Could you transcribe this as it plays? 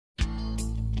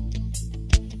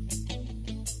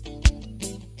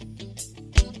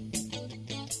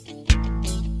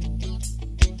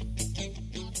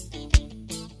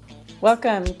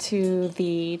Welcome to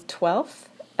the 12th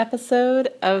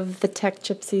episode of the Tech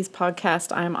Gypsies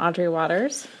podcast. I'm Audrey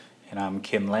Waters. And I'm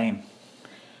Kim Lane.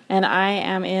 And I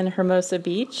am in Hermosa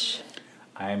Beach.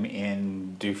 I'm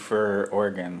in Duffer,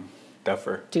 Oregon.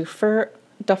 Duffer.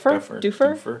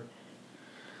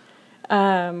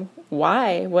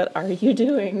 Why? What are you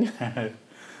doing?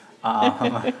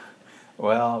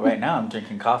 Well, right now I'm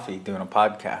drinking coffee, doing a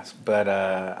podcast, but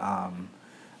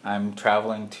I'm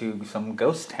traveling to some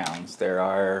ghost towns. There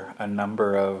are a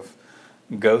number of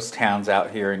ghost towns out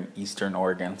here in eastern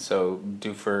Oregon. So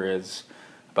Duffer is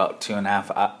about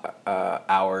 2.5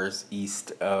 hours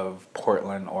east of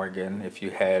Portland, Oregon. If you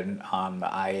head on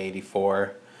the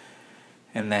I-84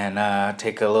 and then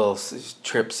take a little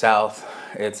trip south,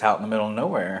 it's out in the middle of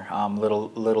nowhere.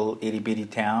 Little itty bitty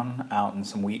town out in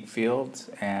some wheat fields,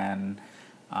 and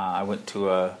I went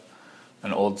to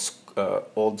an old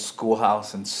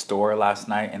schoolhouse and store last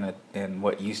night in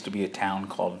what used to be a town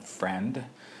called Friend.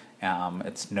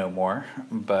 It's no more,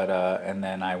 but and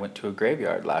then I went to a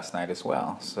graveyard last night as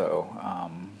well. So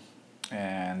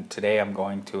and today I'm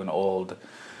going to an old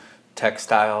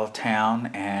textile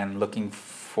town and looking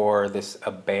for this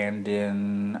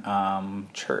abandoned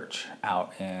church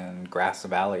out in Grass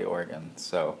Valley, Oregon.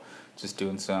 So just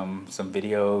doing some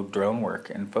video drone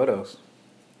work and photos.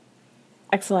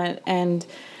 Excellent. And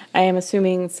I am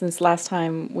assuming since last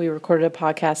time we recorded a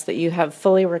podcast that you have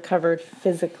fully recovered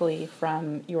physically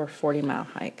from your 40-mile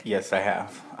hike. Yes, I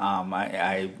have.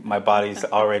 My body's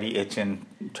already itching,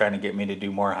 trying to get me to do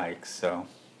more hikes. So.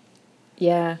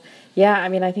 Yeah. I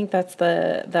mean, I think that's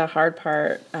the hard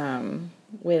part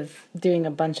with doing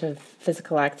a bunch of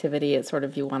physical activity. It's sort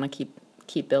of you want to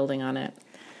keep building on it.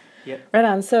 Yep. Right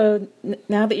on. So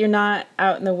now that you're not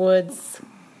out in the woods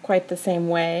quite the same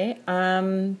way,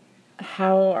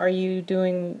 how are you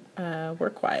doing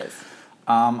work-wise?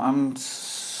 I'm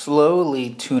slowly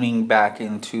tuning back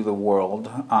into the world.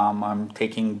 I'm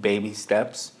taking baby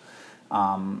steps.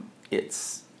 I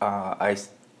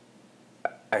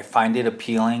find it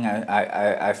appealing.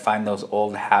 I find those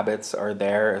old habits are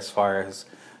there as far as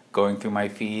going through my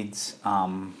feeds,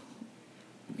 doing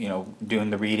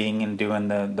the reading and doing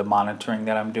the monitoring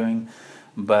that I'm doing.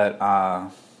 But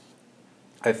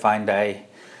I find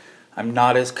I'm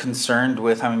not as concerned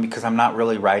with, because I'm not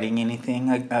really writing anything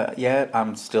yet.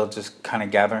 I'm still just kind of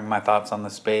gathering my thoughts on the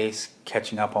space,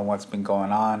 catching up on what's been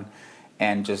going on,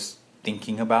 and just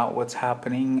thinking about what's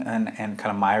happening and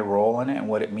kind of my role in it and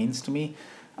what it means to me.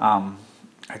 I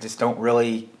just don't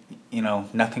really,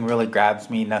 nothing really grabs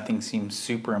me. Nothing seems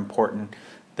super important.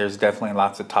 There's definitely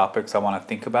lots of topics I want to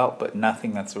think about, but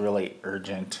nothing that's really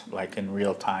urgent, like in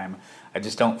real time. I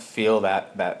just don't feel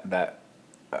that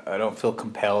I don't feel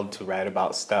compelled to write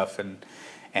about stuff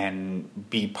and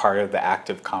be part of the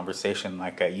active conversation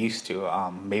like I used to.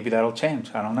 Maybe that'll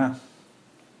change. I don't know.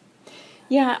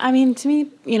 Yeah, I mean, to me,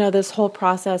 this whole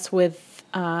process with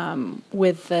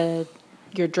your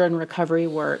drone recovery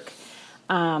work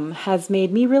has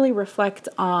made me really reflect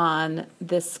on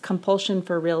this compulsion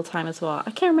for real time as well.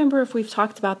 I can't remember if we've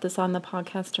talked about this on the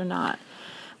podcast or not,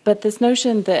 but this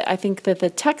notion that I think that the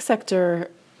tech sector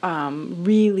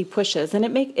really pushes,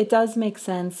 and it does make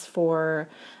sense for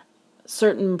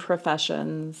certain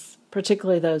professions,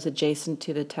 particularly those adjacent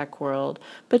to the tech world,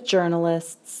 but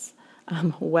journalists,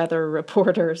 weather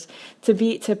reporters, to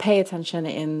pay attention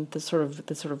in the sort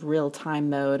of real time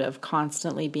mode of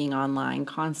constantly being online,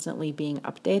 constantly being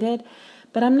updated.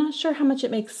 But I'm not sure how much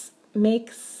it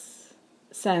makes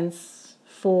sense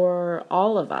for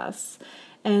all of us.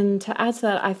 And to add to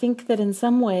that, I think that in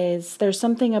some ways there's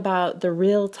something about the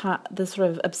real time, the sort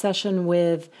of obsession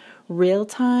with real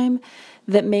time,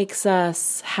 that makes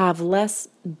us have less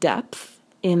depth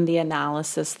in the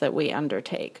analysis that we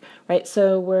undertake, right?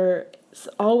 So we're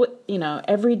all,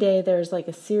 every day there's like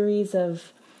a series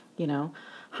of,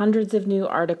 hundreds of new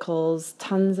articles,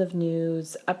 tons of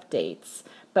news, updates,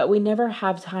 but we never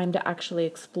have time to actually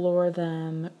explore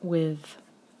them with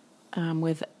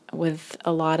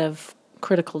a lot of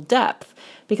critical depth,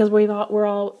 because we're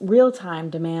all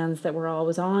real-time demands that we're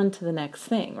always on to the next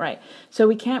thing, right? So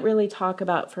we can't really talk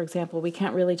about, for example,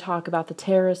 the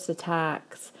terrorist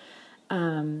attacks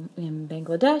in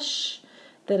Bangladesh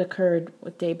that occurred the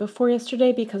day before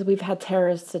yesterday, because we've had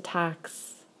terrorist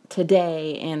attacks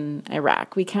today in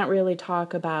Iraq. We can't really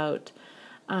talk about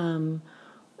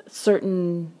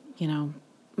certain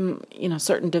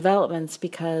certain developments,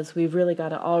 because we've really got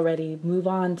to already move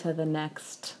on to the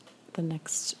next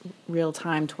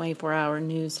real-time 24-hour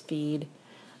news feed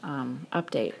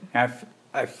update.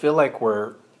 I feel like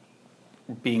we're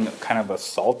being kind of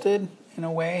assaulted in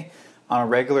a way on a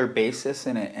regular basis,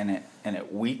 and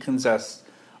it weakens us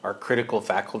our critical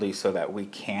faculty so that we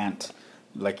can't,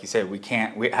 like you said, we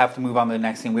have to move on to the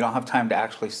next thing. We don't have time to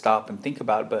actually stop and think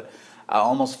about it. But I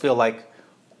almost feel like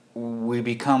we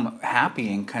become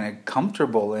happy and kind of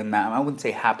comfortable in that. I wouldn't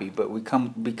say happy, but we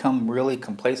become really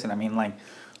complacent. I mean, like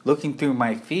looking through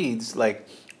my feeds, like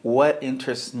what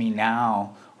interests me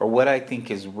now or what I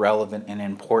think is relevant and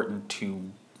important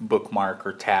to bookmark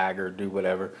or tag or do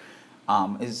whatever,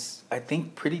 is I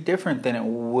think pretty different than it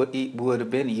would have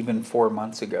been even 4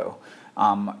 months ago.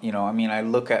 I mean, I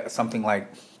look at something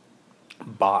like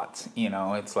bots.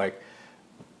 It's like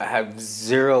I have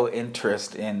zero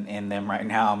interest in them right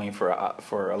now. I mean,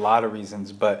 for a lot of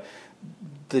reasons, but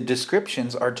the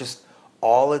descriptions are just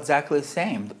all exactly the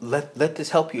same. Let this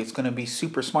help you. It's going to be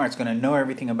super smart. It's going to know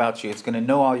everything about you. It's going to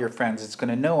know all your friends. It's going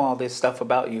to know all this stuff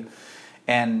about you,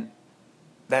 and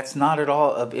that's not at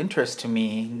all of interest to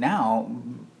me now.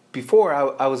 Before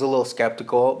I was a little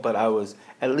skeptical, but I was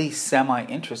at least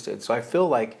semi-interested. So I feel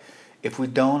like if we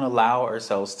don't allow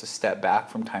ourselves to step back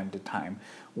from time to time,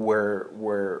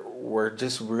 we're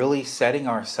just really setting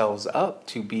ourselves up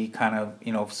to be kind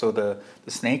of, so the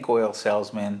snake oil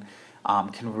salesman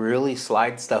can really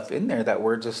slide stuff in there that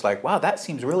we're just like, wow, that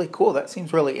seems really cool, that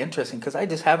seems really interesting, because I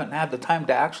just haven't had the time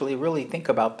to actually really think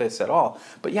about this at all.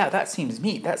 But yeah, that seems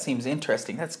neat, that seems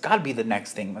interesting, that's got to be the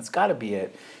next thing, that's got to be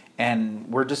it. And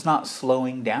we're just not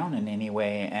slowing down in any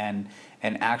way and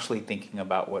actually thinking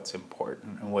about what's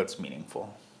important and what's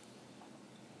meaningful.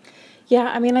 Yeah,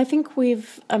 I mean, I think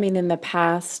in the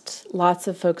past, lots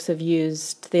of folks have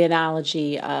used the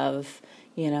analogy of,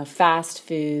 fast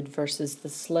food versus the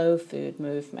slow food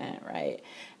movement, right?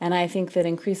 And I think that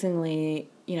increasingly,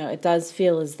 it does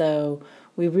feel as though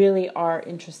we really are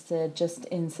interested just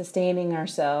in sustaining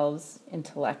ourselves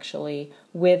intellectually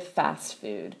with fast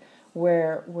food.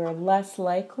 We're less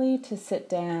likely to sit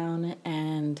down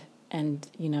and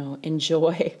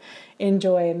enjoy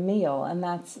a meal, and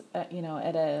that's at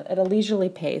a leisurely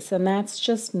pace, and that's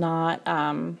just not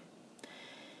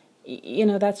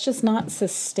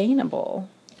sustainable.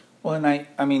 Well, and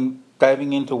I mean,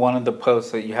 diving into one of the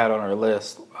posts that you had on our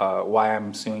list, why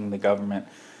I'm suing the government,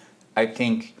 I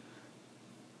think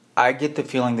I get the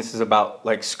feeling this is about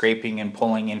like scraping and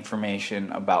pulling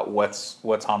information about what's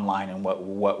online and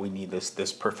what we need.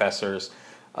 This professor's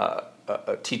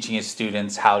teaching his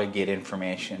students how to get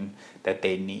information that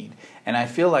they need, and I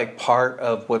feel like part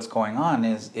of what's going on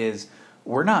is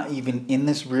we're not even in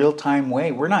this real time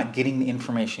way. We're not getting the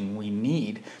information we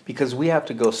need because we have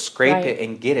to go scrape it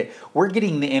and get it. We're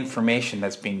getting the information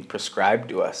that's being prescribed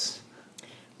to us.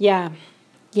 Yeah.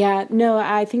 Yeah, no,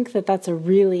 I think that's a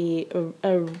really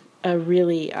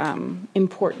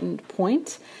important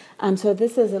point. So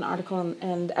this is an article,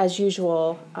 and as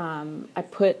usual, I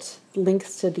put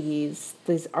links to these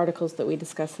articles that we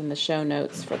discuss in the show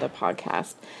notes for the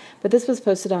podcast. But this was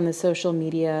posted on the Social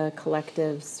Media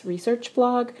Collective's research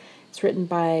blog. It's written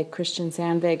by Christian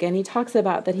Sandvig, and he talks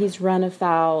about that he's run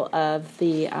afoul of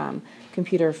the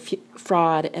Computer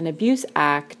Fraud and Abuse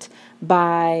Act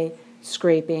by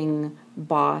scraping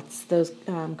bots, those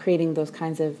creating those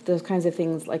kinds of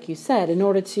things, like you said, in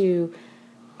order to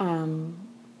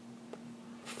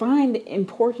find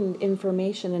important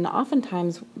information, and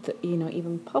oftentimes,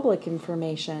 even public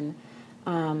information,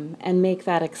 and make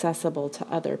that accessible to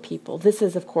other people. This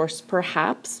is, of course,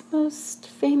 perhaps most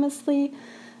famously,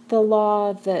 the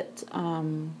law that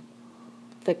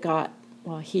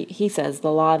he says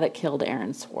the law that killed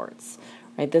Aaron Swartz.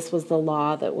 Right, this was the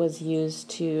law that was used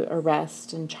to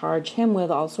arrest and charge him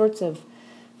with all sorts of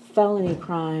felony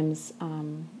crimes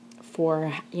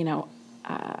for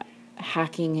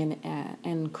hacking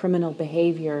and criminal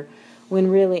behavior, when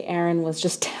really Aaron was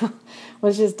just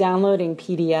downloading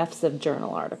PDFs of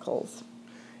journal articles.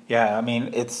 Yeah, I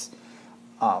mean, it's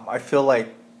I feel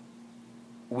like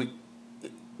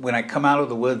when I come out of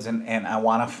the woods and I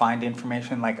want to find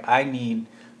information, like I need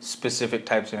specific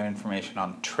types of information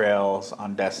on trails,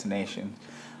 on destinations.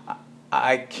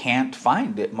 I can't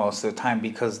find it most of the time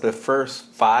because the first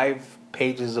 5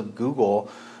 pages of Google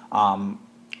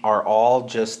are all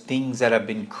just things that have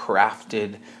been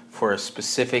crafted for a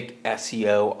specific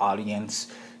SEO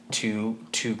audience to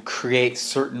create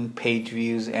certain page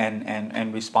views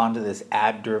and respond to this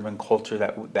ad-driven culture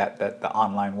that the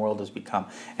online world has become.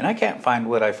 And I can't find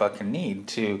what I fucking need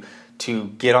to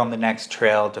get on the next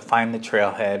trail, to find the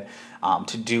trailhead,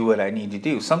 to do what I need to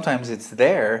do. Sometimes it's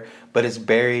there, but it's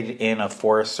buried in a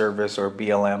Forest Service or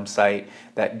BLM site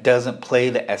that doesn't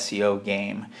play the SEO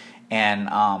game.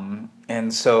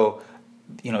 And so,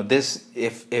 this,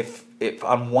 if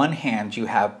on one hand you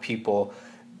have people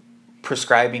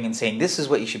prescribing and saying this is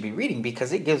what you should be reading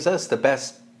because it gives us the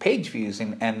best page views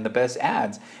and the best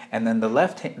ads, and then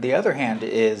the other hand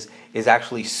is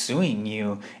actually suing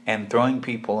you and throwing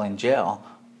people in jail.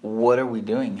 What are we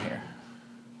doing here?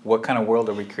 What kind of world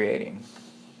are we creating?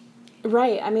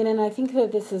 Right. I mean, and I think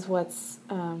that this is what's.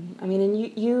 I mean,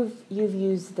 and you've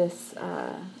used this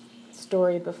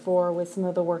story before with some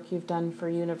of the work you've done for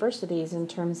universities in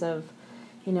terms of,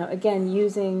 again,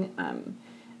 using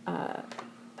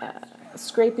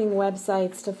scraping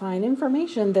websites to find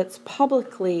information that's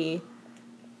publicly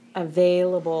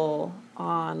available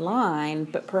online,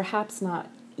 but perhaps not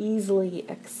easily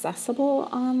accessible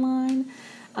online,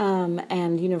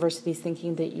 and universities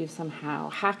thinking that you've somehow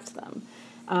hacked them.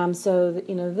 So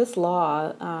this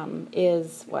law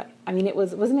is what I mean.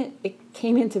 Wasn't it? It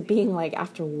came into being like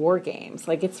after war games.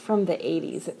 Like it's from the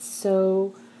 80s. It's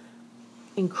so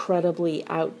incredibly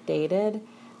outdated.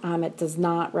 It does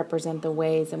not represent the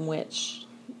ways in which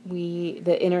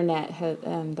the internet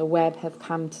and the web have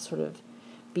come to sort of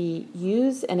be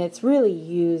used, and it's really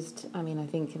used. I mean, I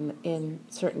think in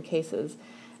certain cases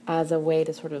as a way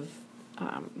to sort of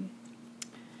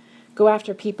go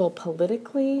after people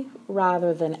politically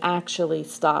rather than actually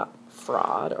stop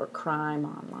fraud or crime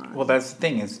online. Well, that's the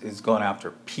thing is going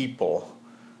after people.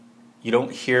 You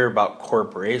don't hear about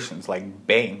corporations like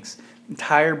banks.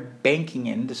 Entire banking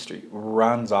industry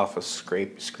runs off of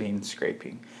screen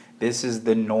scraping. This is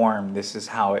the norm. This is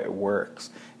how it works.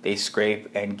 They scrape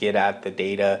and get at the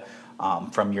data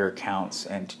from your accounts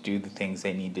and to do the things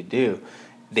they need to do.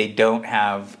 They don't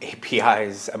have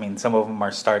APIs. I mean, some of them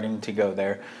are starting to go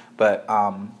there, but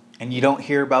and you don't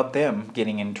hear about them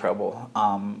getting in trouble.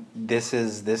 This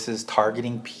is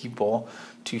targeting people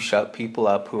to shut people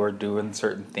up who are doing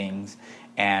certain things,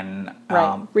 and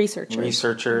researchers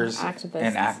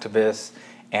and activists,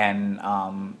 and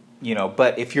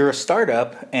But if you're a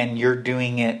startup and you're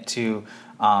doing it to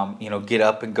get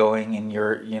up and going, and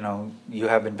you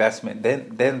have investment,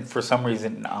 then for some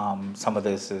reason some of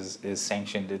this is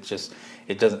sanctioned.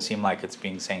 It doesn't seem like it's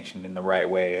being sanctioned in the right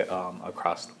way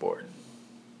across the board.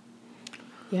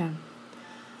 Yeah.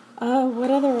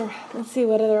 Let's see,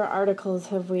 what other articles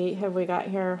have we got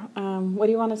here? What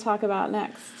do you want to talk about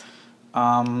next?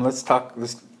 Let's talk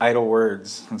idle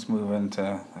words. Let's move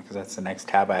into, because that's the next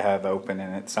tab I have open,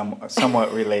 and it's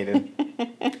somewhat related.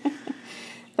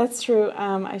 That's true.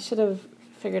 I should have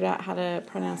figured out how to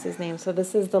pronounce his name. So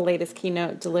this is the latest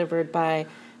keynote delivered by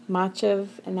Machev,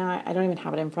 and now I don't even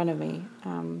have it in front of me,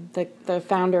 the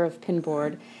founder of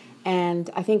Pinboard. And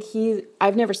I think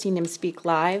I've never seen him speak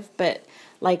live, but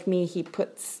like me, he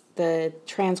puts the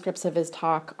transcripts of his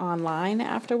talk online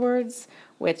afterwards,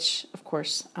 which, of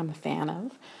course, I'm a fan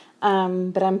of.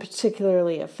 But I'm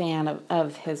particularly a fan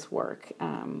of his work.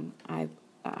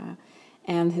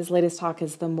 And his latest talk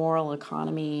is The Moral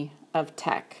Economy of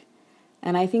Tech.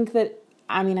 And I think that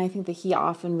he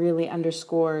often really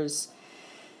underscores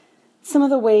some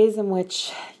of the ways in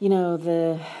which,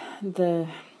 the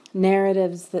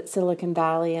narratives that Silicon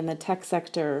Valley and the tech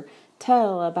sector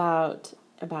tell about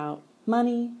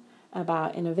money,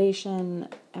 about innovation,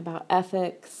 about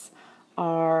ethics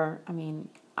I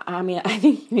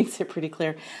think he makes it pretty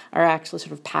clear, are actually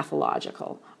sort of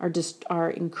pathological, are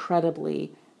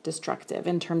incredibly destructive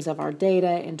in terms of our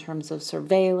data, in terms of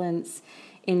surveillance,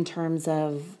 in terms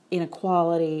of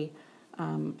inequality.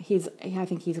 I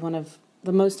think he's one of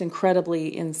the most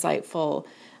incredibly insightful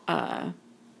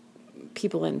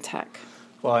people in tech.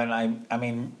 Well, and I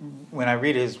mean, when I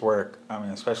read his work,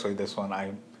 especially this one,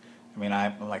 I'm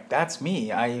like, that's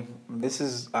me.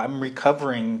 I'm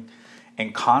recovering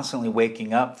and constantly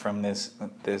waking up from this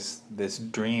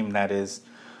dream that is,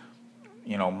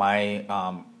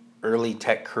 my early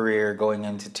tech career, going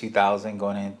into 2000,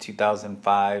 going into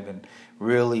 2005, and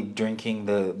really drinking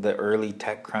the early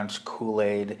tech crunch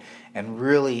Kool-Aid, and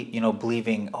really,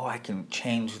 believing, I can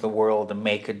change the world and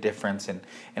make a difference, and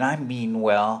I mean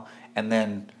well, and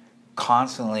then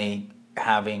constantly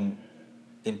having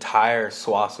entire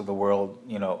swaths of the world,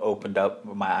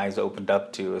 my eyes opened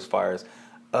up to, as far as,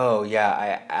 oh yeah,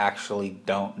 I actually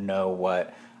don't know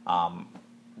what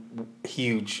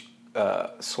huge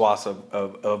swaths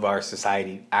of our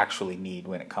society actually need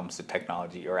when it comes to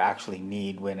technology, or actually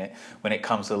need when it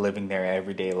comes to living their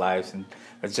everyday lives. And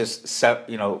it's just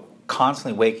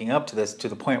constantly waking up to this, to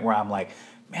the point where I'm like,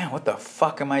 man, what the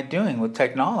fuck am I doing with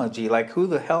technology? Like, who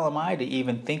the hell am I to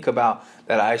even think about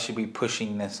that I should be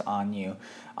pushing this on you?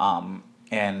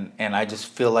 And I just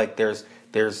feel like there's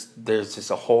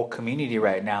just a whole community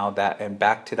right now that, and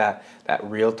back to that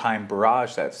real-time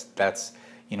barrage that's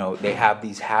they have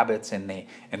these habits, and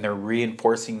they're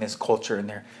reinforcing this culture,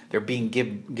 and they're being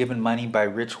given money by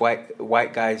rich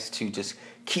white guys to just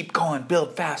keep going,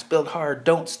 build fast, build hard,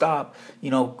 don't stop,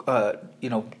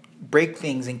 break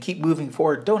things and keep moving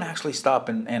forward. Don't actually stop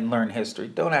and learn history.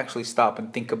 Don't actually stop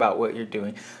and think about what you're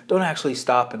doing. Don't actually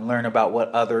stop and learn about what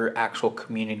other actual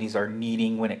communities are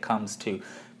needing when it comes to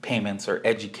payments or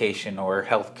education or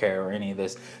healthcare or any of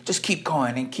this. Just keep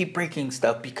going and keep breaking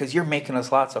stuff because you're making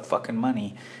us lots of fucking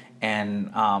money.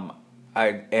 And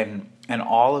and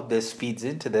all of this feeds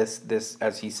into this,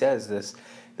 as he says,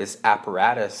 this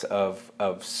apparatus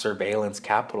of surveillance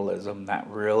capitalism that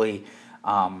really,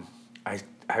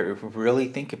 I really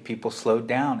think if people slowed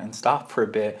down and stopped for a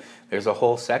bit, there's a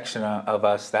whole section of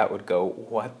us that would go,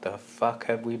 what the fuck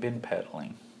have we been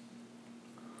peddling?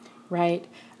 Right.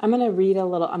 I'm going to read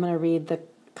the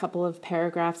couple of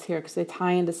paragraphs here because they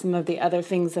tie into some of the other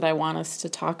things that I want us to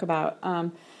talk about.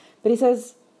 But he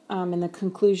says, in the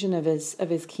conclusion of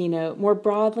his keynote, more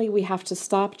broadly, we have to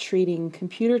stop treating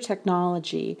computer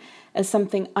technology as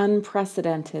something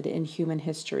unprecedented in human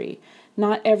history.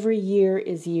 Not every year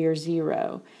is year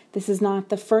zero. This is not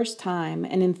the first time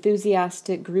an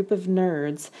enthusiastic group of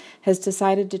nerds has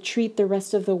decided to treat the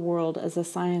rest of the world as a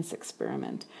science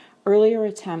experiment. Earlier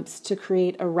attempts to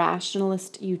create a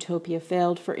rationalist utopia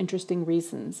failed for interesting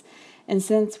reasons. And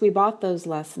since we bought those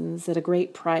lessons at a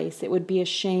great price, it would be a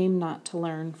shame not to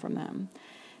learn from them.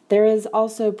 There is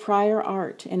also prior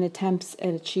art in attempts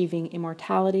at achieving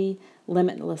immortality,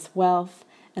 limitless wealth,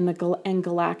 and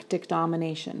galactic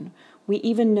domination. We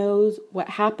even know what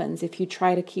happens if you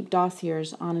try to keep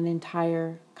dossiers on an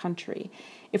entire country.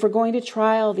 If we're going to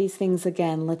try all these things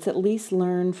again, let's at least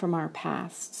learn from our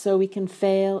past so we can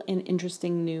fail in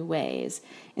interesting new ways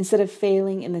instead of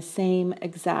failing in the same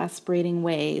exasperating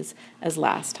ways as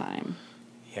last time.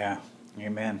 Yeah,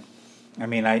 amen. I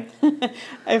mean, I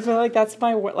feel like that's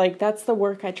that's the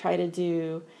work I try to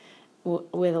do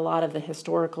with a lot of the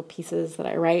historical pieces that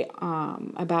I write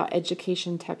about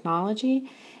education technology.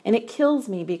 And it kills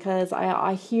me because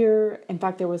I hear, in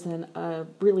fact, there was a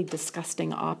really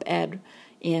disgusting op-ed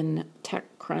in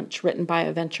TechCrunch written by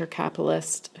a venture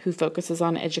capitalist who focuses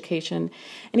on education.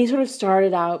 And he sort of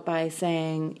started out by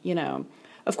saying,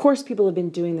 of course people have been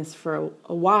doing this for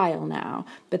a while now,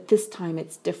 but this time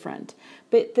it's different.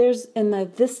 But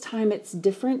this time it's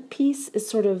different piece is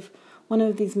sort of one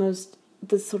of these most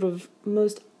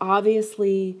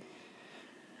obviously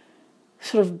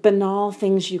sort of banal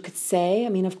things you could say. I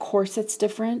mean, of course it's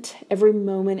different. Every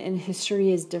moment in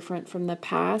history is different from the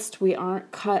past. We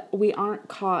aren't caught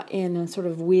in a sort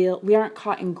of we aren't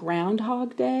caught in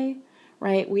Groundhog Day,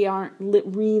 right? We aren't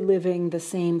reliving the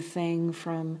same thing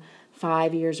from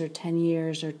 5 years or 10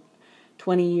 years or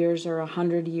 20 years or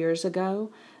 100 years ago.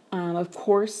 Of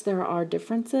course, there are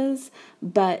differences,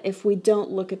 but if we don't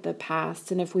look at the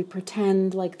past and if we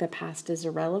pretend like the past is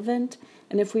irrelevant,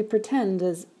 and if we pretend,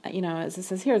 as it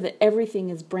says here, that everything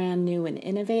is brand new and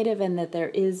innovative and that there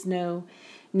is no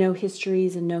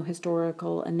histories and no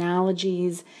historical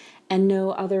analogies and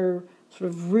no other sort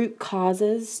of root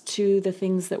causes to the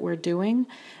things that we're doing,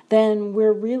 then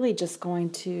we're really just going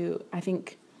to, I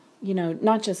think,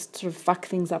 not just sort of fuck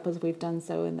things up as we've done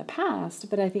so in the past,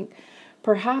 but I think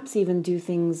perhaps even do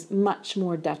things much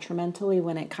more detrimentally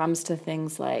when it comes to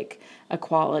things like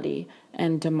equality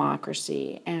and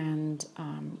democracy and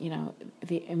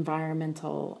the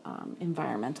environmental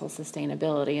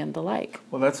sustainability and the like.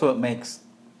 Well, that's what makes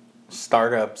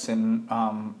startups and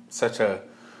such an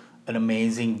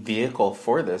amazing vehicle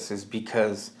for this, is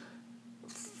because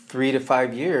 3 to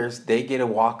 5 years they get to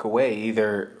walk away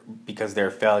either because they're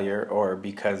a failure or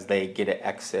because they get to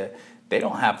exit. They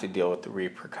don't have to deal with the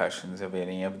repercussions of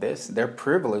any of this. Their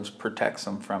privilege protects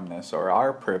them from this, or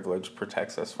our privilege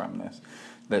protects us from this.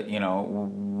 That,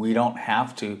 we don't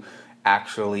have to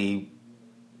actually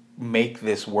make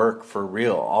this work for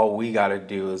real. All we got to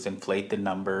do is inflate the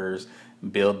numbers,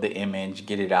 build the image,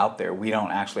 get it out there. We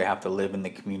don't actually have to live in the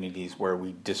communities where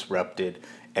we disrupted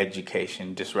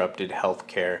education, disrupted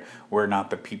healthcare. We're not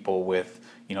the people with,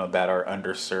 that are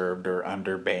underserved or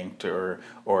underbanked or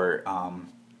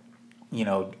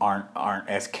aren't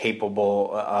as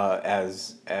capable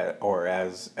as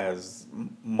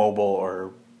mobile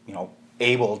or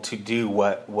able to do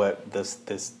what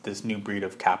this new breed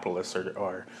of capitalists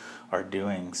are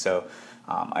doing. So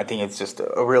I think it's just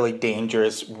a really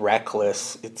dangerous,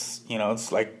 reckless. It's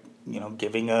it's like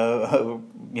giving a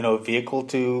vehicle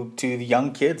to the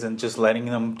young kids and just letting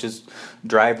them just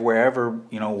drive wherever,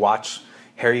 watch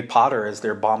Harry Potter as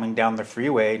they're bombing down the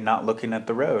freeway, not looking at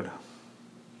the road.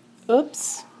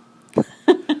 Oops.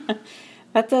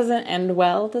 That doesn't end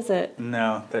well, does it?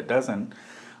 No, that doesn't.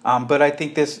 But I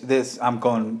think this I'm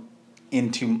going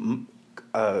into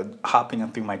hopping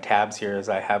through my tabs here as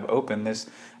I have open. This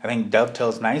I think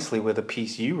dovetails nicely with a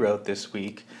piece you wrote this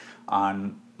week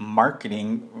on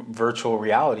marketing virtual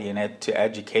reality and to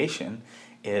education.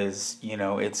 Is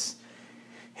it's,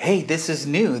 hey, this is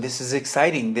new, this is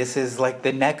exciting, this is like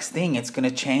the next thing, it's going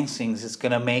to change things, it's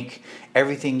going to make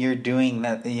everything you're doing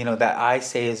that that I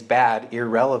say is bad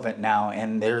irrelevant now,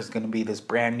 and there's going to be this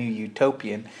brand new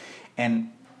utopia.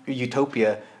 And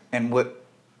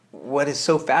what is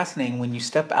so fascinating when you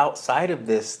step outside of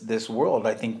this world,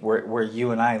 I think where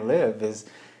you and I live, is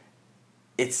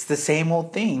it's the same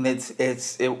old thing.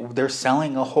 They're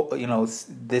selling a whole,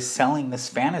 selling this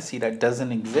fantasy that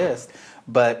doesn't exist,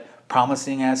 but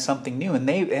promising as something new, and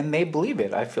they believe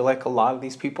it. I feel like a lot of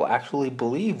these people actually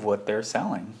believe what they're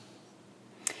selling.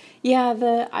 Yeah,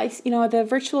 the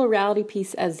virtual reality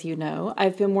piece, as you know,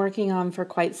 I've been working on for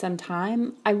quite some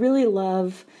time. I really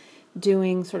love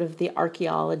doing sort of the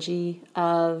archaeology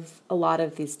of a lot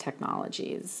of these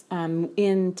technologies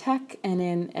in tech and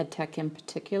in edtech in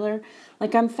particular.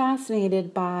 Like I'm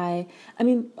fascinated by,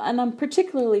 and I'm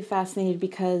particularly fascinated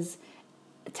because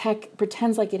tech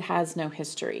pretends like it has no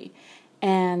history.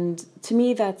 And to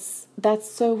me, that's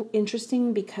so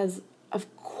interesting because of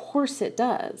course it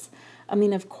does.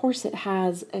 Of course it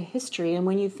has a history. And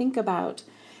when you think about,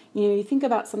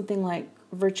 something like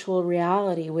virtual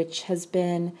reality, which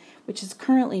is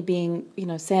currently being,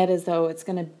 said as though it's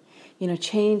going to,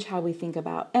 change how we think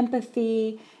about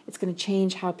empathy. It's going to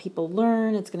change how people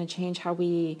learn. It's going to change how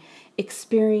we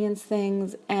experience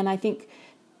things. And I think,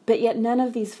 but yet none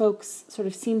of these folks sort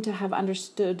of seem to have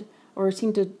understood or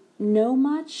seem to know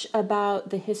much about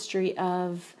the history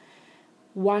of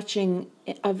watching,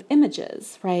 of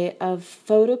images, right? Of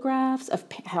photographs,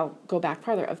 go back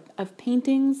farther, of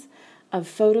paintings, of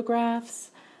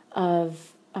photographs,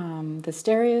 of the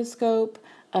stereoscope,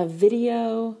 of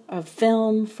video, of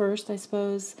film first, I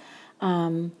suppose.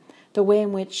 The way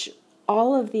in which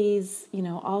all of these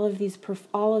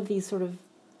sort of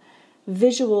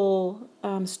visual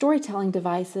storytelling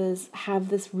devices have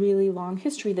this really long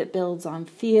history that builds on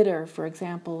theater, for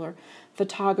example, or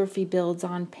photography builds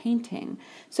on painting.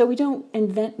 So we don't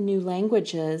invent new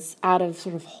languages out of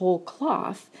sort of whole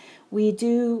cloth. We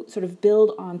do sort of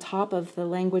build on top of the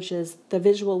languages, the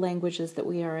visual languages that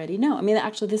we already know.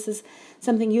 Actually, this is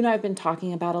something you and I have been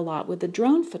talking about a lot with the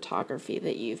drone photography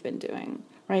that you've been doing,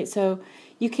 right? So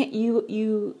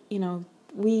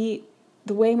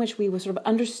the way in which we sort of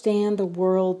understand the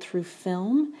world through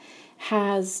film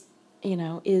is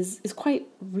quite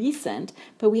recent,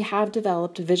 but we have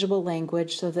developed a visual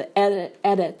language so that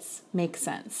edits make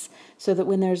sense. So that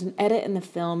when there's an edit in the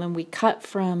film and we cut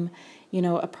from,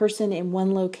 a person in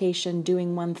one location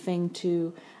doing one thing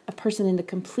to a person in a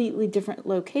completely different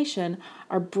location,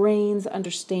 our brains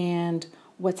understand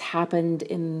what's happened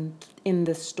in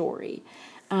the story.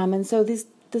 And so this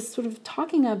sort of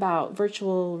talking about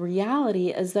virtual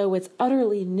reality as though it's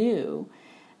utterly new,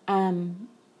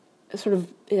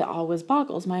 it always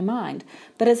boggles my mind.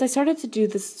 But as I started to do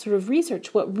this sort of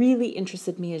research, what really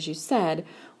interested me, as you said,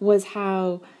 was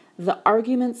how the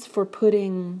arguments for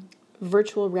putting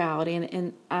virtual reality,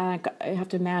 and I have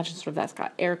to imagine sort of that's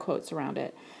got air quotes around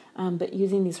it, but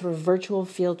using these sort of virtual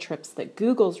field trips that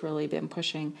Google's really been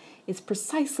pushing is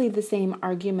precisely the same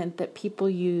argument that people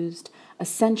used a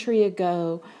century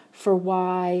ago for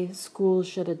why schools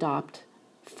should adopt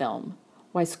film,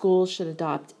 why schools should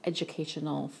adopt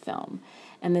educational film.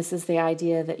 And this is the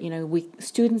idea that,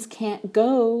 students can't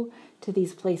go to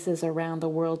these places around the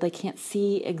world. They can't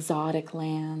see exotic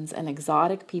lands and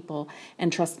exotic people.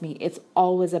 And trust me, it's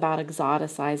always about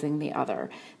exoticizing the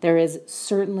other. There is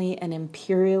certainly an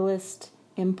imperialist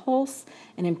impulse,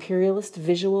 an imperialist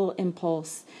visual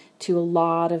impulse to a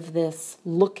lot of this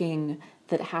looking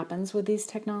that happens with these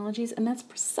technologies. And that's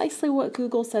precisely what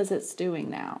Google says it's doing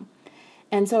now.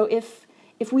 And so if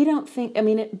we don't think,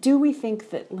 do we think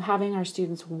that having our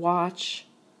students watch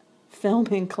film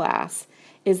in class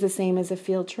is the same as a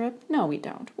field trip? No, we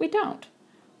don't. We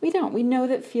know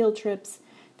that field trips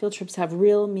have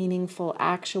real, meaningful,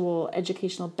 actual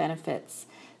educational benefits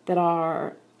that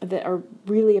are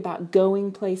really about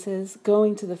going places,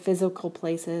 going to the physical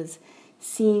places,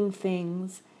 seeing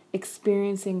things,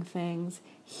 experiencing things,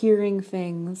 hearing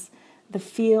things, the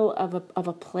feel of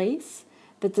a place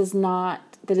that is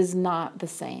not the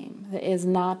same. That is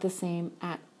not the same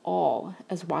at all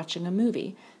as watching a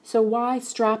movie. So why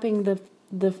strapping the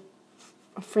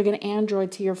friggin'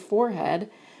 Android to your forehead?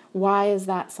 Why is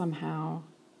that somehow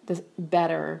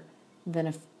better than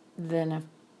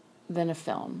a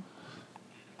film?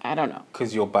 I don't know.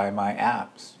 Because you'll buy my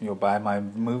apps, you'll buy my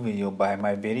movie, you'll buy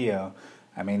my video.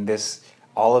 I mean,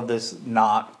 all of this,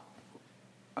 not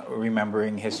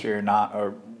remembering history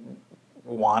or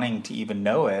wanting to even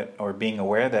know it or being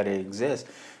aware that it exists,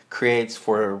 creates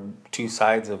for two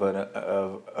sides of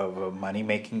a money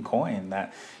making coin.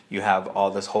 That you have all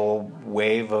this whole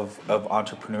wave of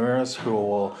entrepreneurs who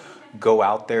will go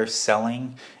out there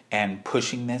selling and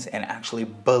pushing this and actually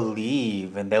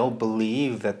believe, and they'll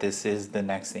believe that this is the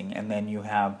next thing. And then you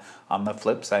have, on the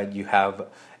flip side, you have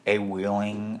a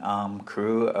willing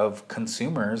crew of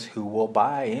consumers who will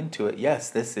buy into it. Yes,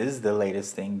 this is the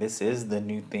latest thing, this is the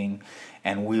new thing,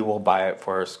 and we will buy it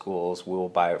for our schools, we will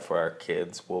buy it for our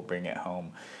kids, we'll bring it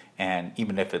home. And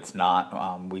even if it's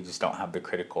not, we just don't have the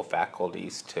critical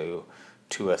faculties to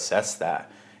assess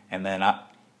that. And then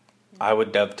I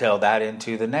would dovetail that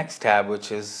into the next tab,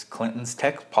 which is Clinton's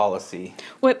tech policy.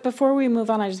 Before we move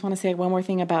on, I just want to say one more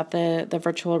thing about the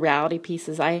virtual reality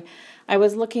pieces. I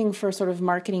was looking for sort of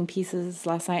marketing pieces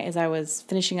last night as I was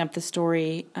finishing up the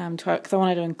story, because I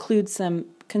wanted to include some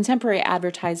contemporary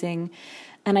advertising.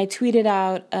 And I tweeted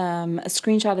out a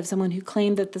screenshot of someone who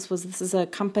claimed that this is a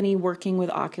company working with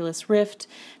Oculus Rift,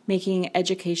 making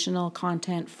educational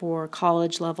content for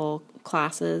college level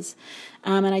classes.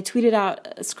 And I tweeted out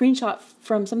a screenshot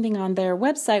from something on their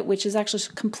website, which is actually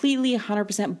completely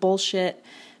 100% bullshit,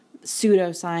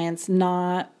 pseudoscience,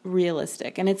 not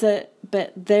realistic. And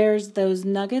but there's those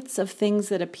nuggets of things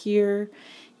that appear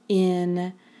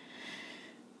in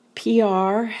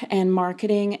PR and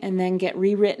marketing and then get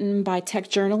rewritten by tech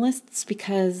journalists,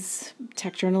 because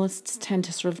tech journalists tend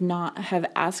to sort of not have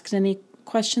asked any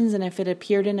questions, and if it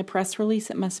appeared in a press release,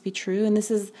 it must be true. And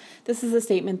this is a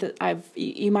statement that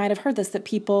you might have heard this, that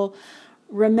people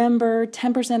remember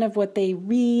 10% of what they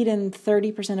read and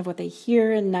 30% of what they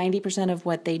hear and 90% of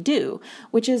what they do,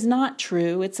 which is not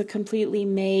true. It's a completely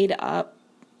made up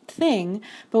thing.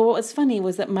 But what was funny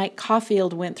was that Mike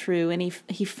Caulfield went through and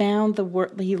he found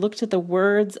he looked at the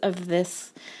words of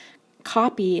this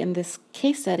copy in this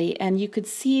case study, and you could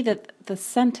see that the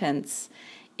sentence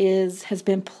has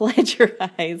been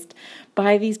plagiarized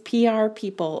by these PR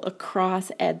people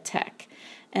across ed tech.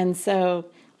 And so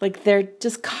they're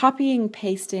just copying and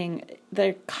pasting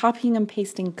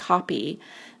copy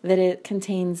that it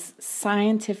contains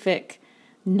scientific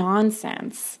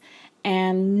nonsense,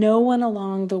 and no one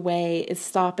along the way is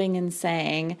stopping and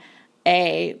saying,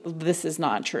 this is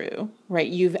not true, right?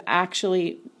 You've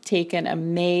actually taken a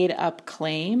made-up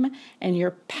claim and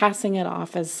you're passing it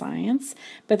off as science,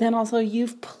 but then also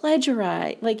you've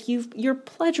plagiarized, you're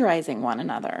plagiarizing one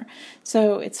another.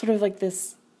 So it's sort of like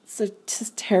this, so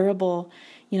just terrible,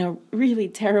 really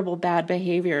terrible bad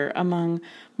behavior among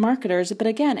marketers. But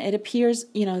again, it appears,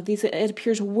 it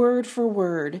appears word for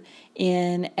word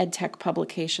in ed tech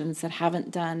publications that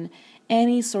haven't done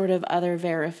any sort of other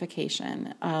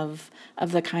verification of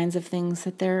the kinds of things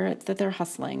that they're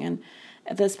hustling. And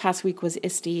this past week was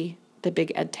ISTE, the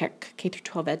big ed tech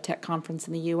K-12 ed tech conference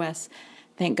in the U.S.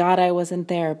 Thank God I wasn't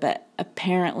there, but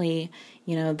apparently,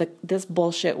 this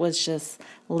bullshit was just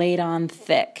laid on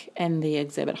thick in the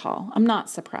exhibit hall. I'm not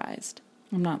surprised.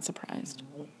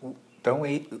 Don't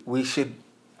we should,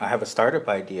 I have a startup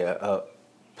idea,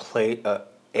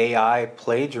 AI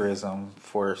plagiarism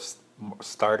for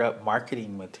startup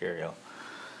marketing material.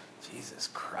 Jesus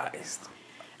Christ.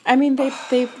 I mean,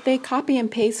 they copy and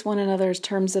paste one another's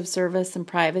terms of service and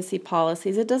privacy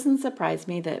policies. It doesn't surprise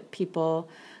me that people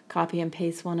copy and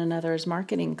paste one another's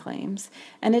marketing claims.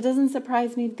 And it doesn't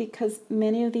surprise me because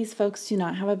many of these folks do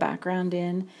not have a background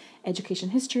in education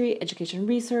history, education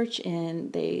research,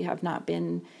 and they have not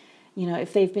been,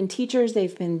 if they've been teachers,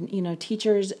 they've been,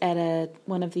 teachers at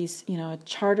one of these,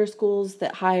 charter schools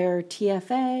that hire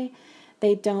TFA.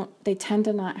 They tend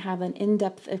to not have an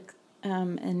in-depth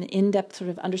sort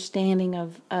of understanding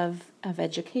of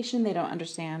education. They don't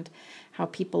understand how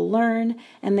people learn,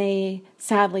 and they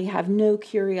sadly have no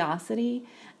curiosity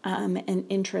and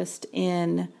interest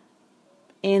in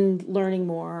learning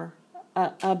more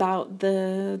about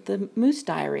the moose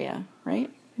diarrhea, right?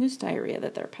 Moose diarrhea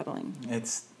that they're peddling.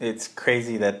 It's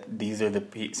crazy that these are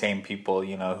the same people,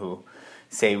 who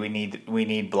say we need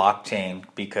blockchain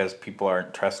because people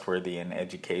aren't trustworthy in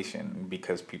education,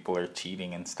 because people are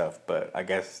cheating and stuff. But I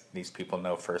guess these people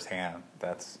know firsthand.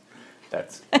 That's.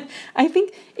 I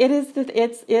think it is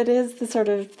the sort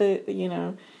of the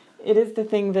it is the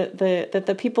thing that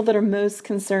the people that are most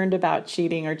concerned about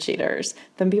cheating are cheaters.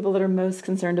 The people that are most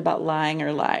concerned about lying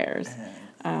are liars.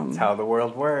 That's how the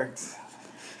world works.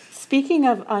 Speaking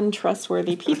of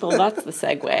untrustworthy people, that's the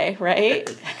segue, right?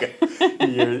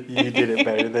 You did it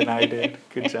better than I did.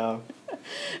 Good job.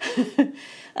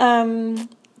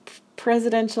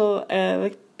 presidential,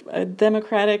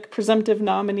 Democratic presumptive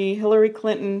nominee Hillary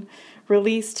Clinton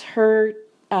released her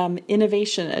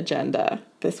innovation agenda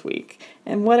this week.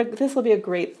 And this will be a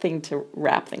great thing to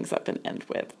wrap things up and end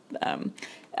with.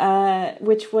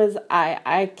 Which was,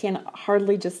 I can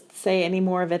hardly just say any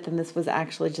more of it than this was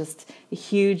actually just a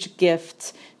huge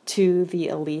gift to the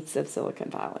elites of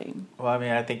Silicon Valley. Well, I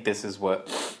mean, I think this is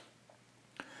what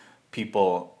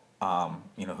people,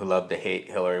 who love to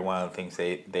hate Hillary, one of the things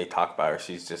they talk about her,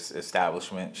 she's just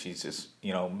establishment. She's just,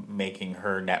 making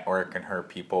her network and her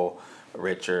people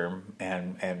richer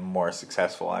and more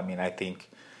successful. I mean, I think,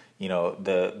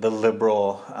 the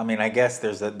liberal, I mean, I guess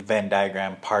there's a Venn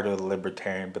diagram part of the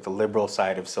libertarian, but the liberal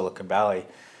side of Silicon Valley,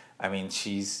 I mean,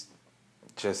 she's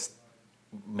just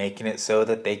making it so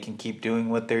that they can keep doing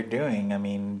what they're doing. I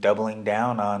mean, doubling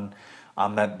down on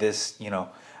that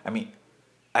I mean,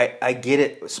 I get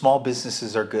it. Small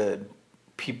businesses are good.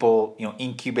 People,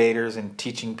 incubators and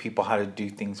teaching people how to do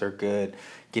things are good.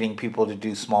 Getting people to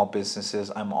do small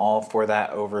businesses, I'm all for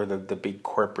that over the big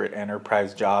corporate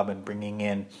enterprise job and bringing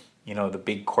in, the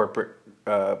big corporate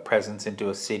presence into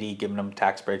a city, giving them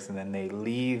tax breaks, and then they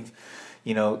leave.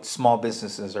 Small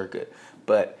businesses are good.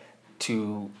 But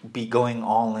to be going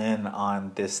all in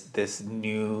on this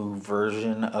new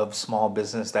version of small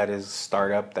business that is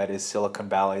startup, that is Silicon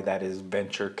Valley, that is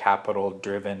venture capital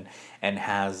driven, and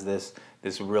has this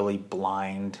really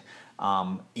blind,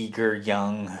 eager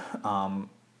young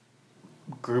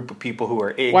group of people who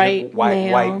are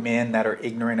white men that are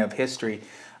ignorant of history,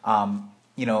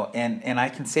 and I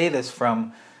can say this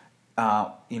from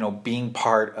being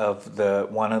part of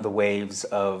one of the waves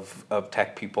of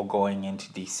tech people going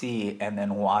into DC, and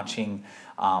then watching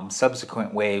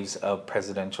subsequent waves of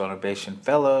Presidential Innovation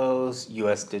Fellows,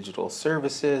 U.S. Digital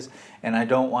Services, and I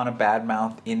don't want to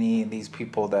badmouth any of these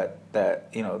people that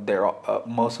they're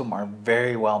most of them are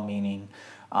very well-meaning,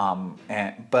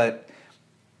 but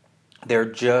they're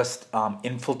just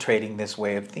infiltrating this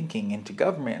way of thinking into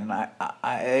government, and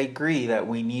I agree that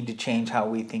we need to change how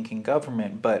we think in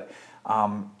government, but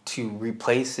to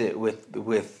replace it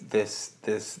with this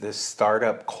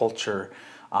startup culture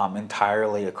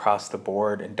entirely across the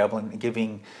board, and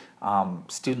giving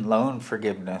student loan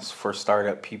forgiveness for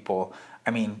startup people.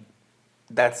 I mean,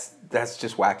 that's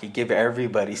just wacky. Give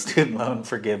everybody student loan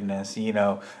forgiveness.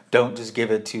 Don't just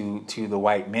give it to the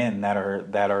white men that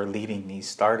are leading these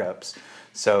startups.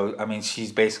 So I mean,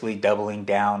 she's basically doubling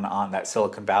down on that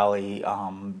Silicon Valley,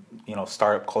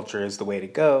 startup culture is the way to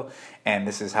go, and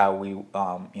this is how we,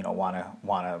 want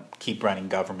to keep running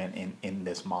government in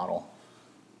this model.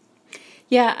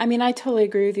 Yeah, I mean, I totally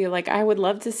agree with you. Like, I would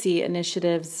love to see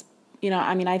initiatives.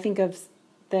 I think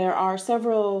there are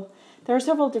several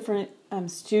different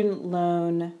student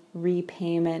loan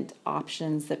repayment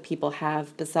options that people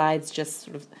have besides just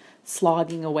sort of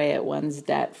slogging away at one's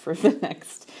debt for the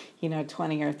next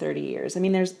 20 or 30 years. I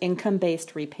mean, there's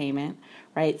income-based repayment,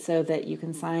 right? So that you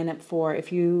can sign up for,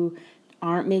 if you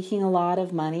aren't making a lot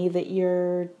of money, that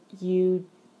you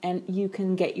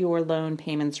can get your loan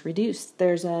payments reduced.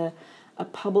 There's a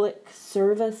public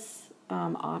service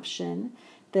option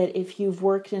that if you've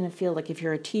worked in a field, like if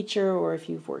you're a teacher or if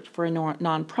you've worked for a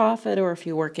nonprofit or if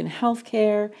you work in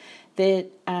healthcare, that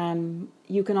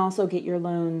you can also get your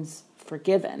loans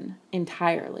forgiven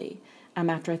entirely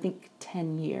after, I think,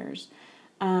 10 years.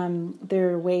 There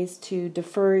are ways to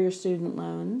defer your student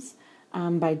loans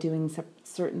by doing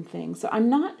certain things. So I'm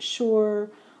not sure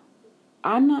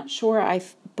I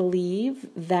believe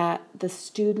that the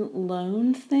student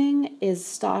loan thing is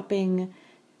stopping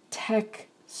tech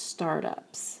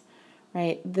startups,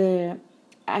 right?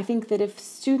 I think that if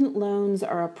student loans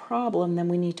are a problem, then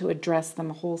we need to address them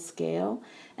whole scale.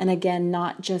 And again,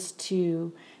 not just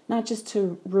to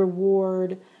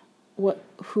reward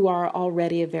who are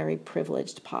already a very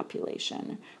privileged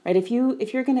population, right? If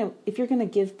you're gonna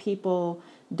give people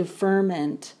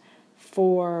deferment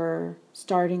for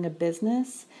starting a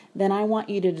business, then I want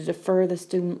you to defer the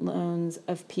student loans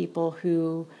of people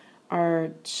who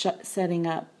are setting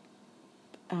up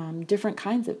different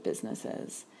kinds of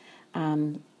businesses,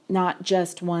 not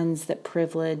just ones that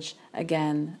privilege,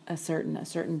 again, a certain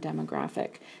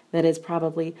demographic that is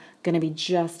probably going to be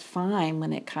just fine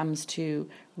when it comes to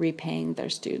repaying their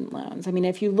student loans. I mean,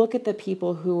 if you look at the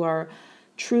people who are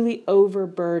truly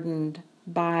overburdened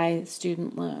by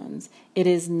student loans, it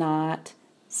is not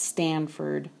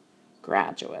Stanford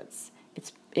graduates.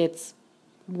 It's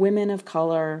women of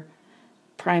color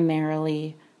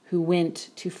primarily who went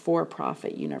to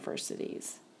for-profit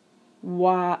universities.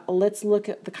 Let's look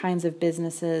at the kinds of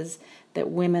businesses that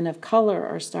women of color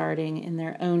are starting in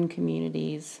their own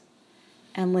communities,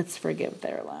 and let's forgive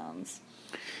their loans.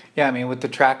 Yeah, I mean, with the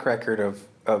track record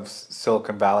of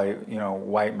Silicon Valley,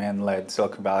 white men-led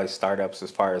Silicon Valley startups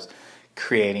as far as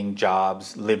creating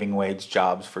jobs, living wage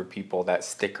jobs for people that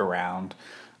stick around,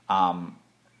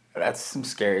 that's some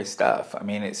scary stuff. I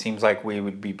mean, it seems like we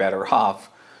would be better off,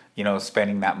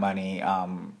 spending that money,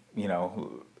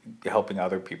 helping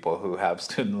other people who have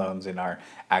student loans and are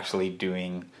actually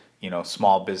doing,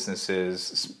 small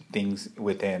businesses, things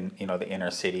within, the inner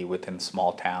city, within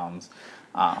small towns.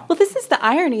 Well, this is the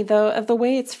irony, though, of the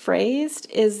way it's phrased,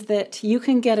 is that you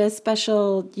can get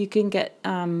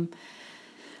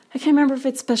I can't remember if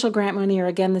it's special grant money or,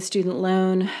 again, the student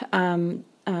loan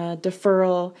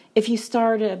deferral. If you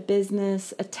start a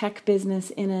business, a tech business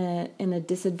in a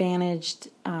disadvantaged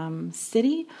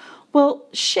city, well,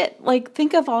 shit, like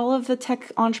think of all of the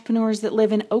tech entrepreneurs that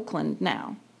live in Oakland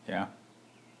now. Yeah.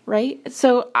 Right?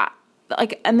 So,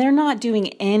 and they're not doing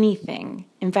anything.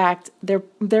 In fact, they're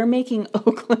making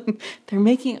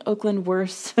Oakland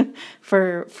worse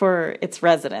for its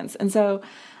residents. And so,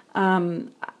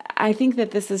 I think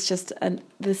that this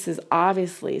is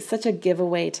obviously such a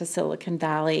giveaway to Silicon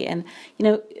Valley. And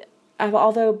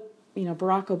although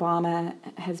Barack Obama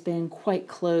has been quite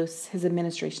close, his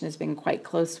administration has been quite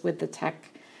close with the tech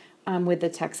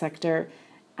sector.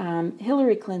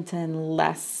 Hillary Clinton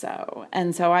less so.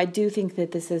 And so I do think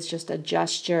that this is just a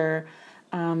gesture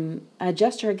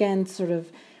again, sort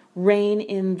of rein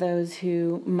in those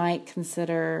who might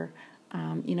consider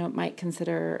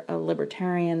a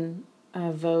libertarian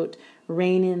vote,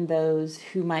 rein in those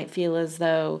who might feel as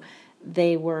though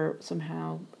they were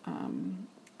somehow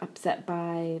upset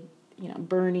by,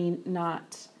 Bernie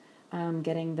not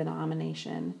getting the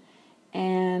nomination.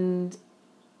 And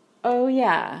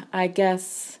I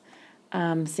guess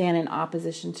stand in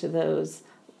opposition to those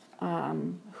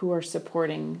who are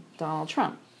supporting Donald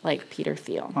Trump, like Peter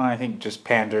Thiel. Well, I think just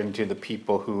pandering to the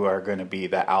people who are going to be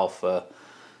the alpha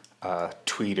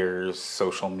tweeters,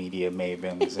 social media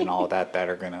mavens, and all that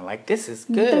are going to this is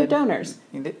good. They're donors.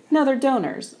 No, they're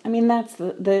donors. I mean,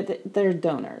 they're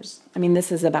donors. I mean,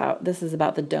 this is about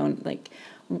the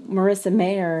Marissa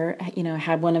Mayer,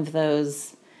 had one of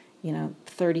those,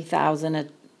 $30,000 a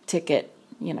ticket,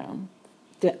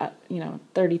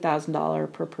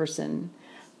 $30,000 per person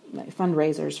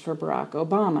fundraisers for Barack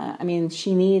Obama. I mean,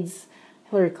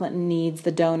 Hillary Clinton needs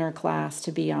the donor class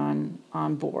to be on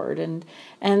board, and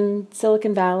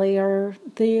Silicon Valley are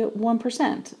the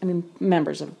 1%. I mean,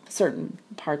 members of certain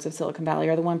parts of Silicon Valley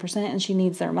are the 1%, and she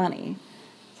needs their money.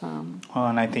 So. Well,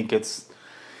 and I think it's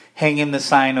hanging the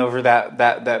sign over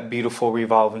that beautiful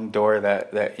revolving door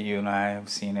that you and I have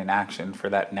seen in action for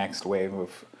that next wave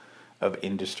of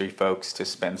industry folks to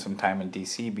spend some time in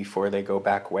D.C. before they go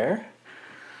back where?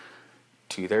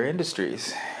 To their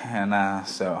industries. And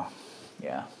so,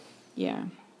 yeah. Yeah.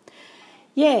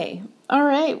 Yay. All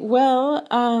right. Well,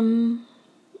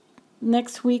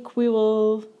 next week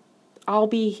I'll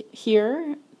be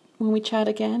here when we chat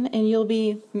again, and you'll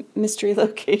be mystery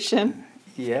location.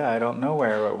 Yeah, I don't know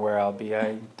where I'll be.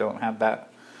 I don't have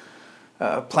that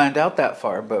planned out that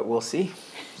far, but we'll see.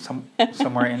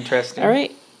 Somewhere interesting. All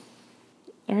right.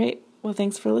 Well,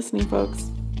 thanks for listening, folks.